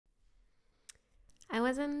I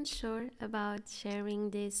wasn't sure about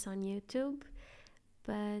sharing this on YouTube,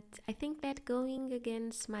 but I think that going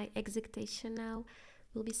against my expectation now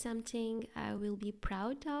will be something I will be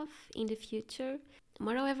proud of in the future.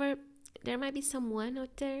 Moreover, there might be someone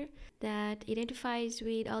out there that identifies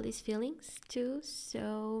with all these feelings too,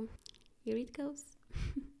 so here it goes.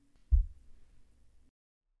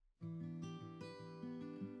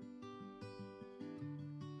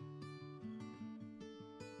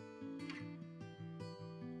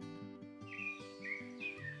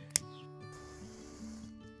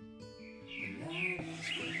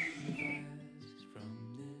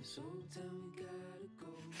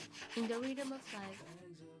 In the rhythm of life,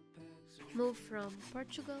 moved from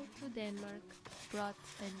Portugal to Denmark, brought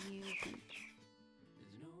a new beat.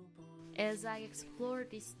 As I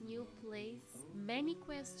explored this new place, many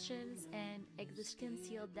questions and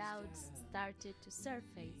existential doubts started to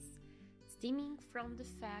surface, stemming from the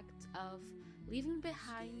fact of leaving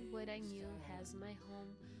behind what I knew as my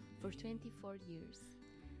home for 24 years.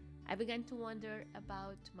 I began to wonder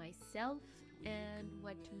about myself and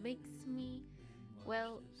what makes me,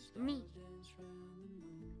 well, me.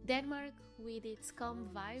 Denmark, with its calm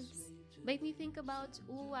vibes, made me think about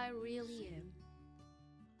who I really am.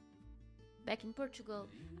 Back in Portugal,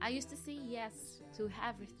 I used to say yes to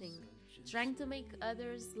everything, trying to make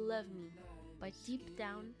others love me, but deep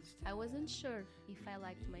down, I wasn't sure if I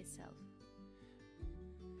liked myself.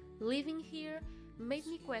 Living here made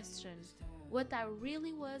me question what I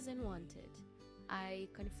really was and wanted. I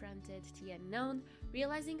confronted the unknown,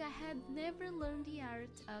 realizing I had never learned the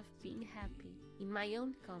art of being happy in my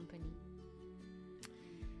own company.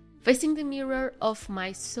 Facing the mirror of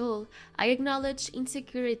my soul, I acknowledged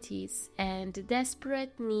insecurities and the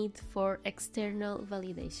desperate need for external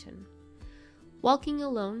validation. Walking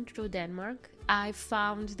alone through Denmark, I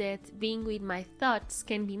found that being with my thoughts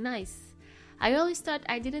can be nice. I always thought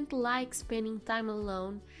I didn't like spending time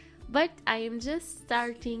alone, but I am just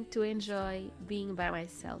starting to enjoy being by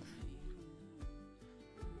myself.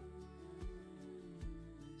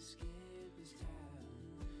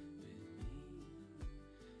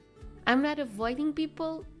 I'm not avoiding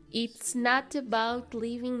people. It's not about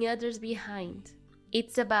leaving others behind.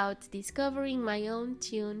 It's about discovering my own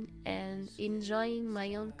tune and enjoying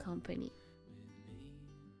my own company.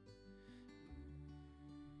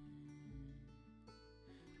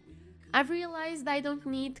 I've realized I don't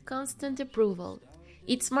need constant approval.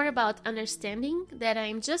 It's more about understanding that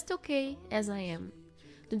I'm just okay as I am.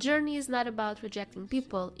 The journey is not about rejecting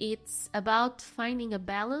people, it's about finding a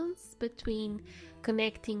balance between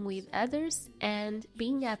connecting with others and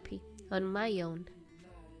being happy on my own.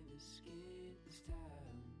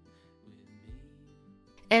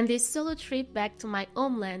 And this solo trip back to my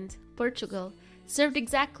homeland, Portugal, served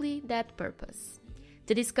exactly that purpose.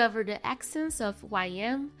 To discover the essence of who I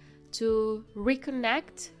am, to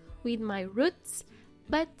reconnect with my roots,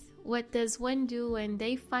 but what does one do when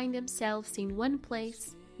they find themselves in one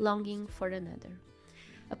place, longing for another?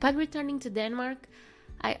 Upon returning to Denmark,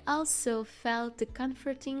 I also felt the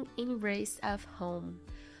comforting embrace of home.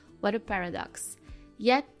 What a paradox.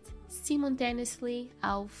 Yet, simultaneously,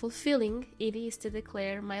 how fulfilling it is to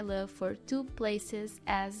declare my love for two places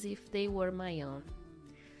as if they were my own.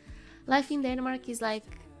 Life in Denmark is like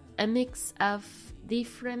a mix of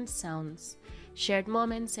different sounds, shared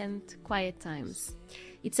moments, and quiet times.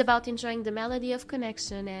 It's about enjoying the melody of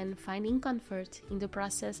connection and finding comfort in the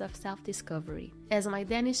process of self-discovery. As my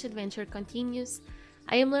Danish adventure continues,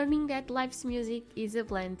 I am learning that life's music is a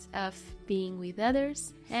blend of being with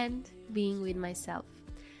others and being with myself.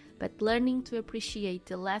 But learning to appreciate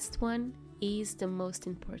the last one is the most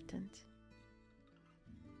important.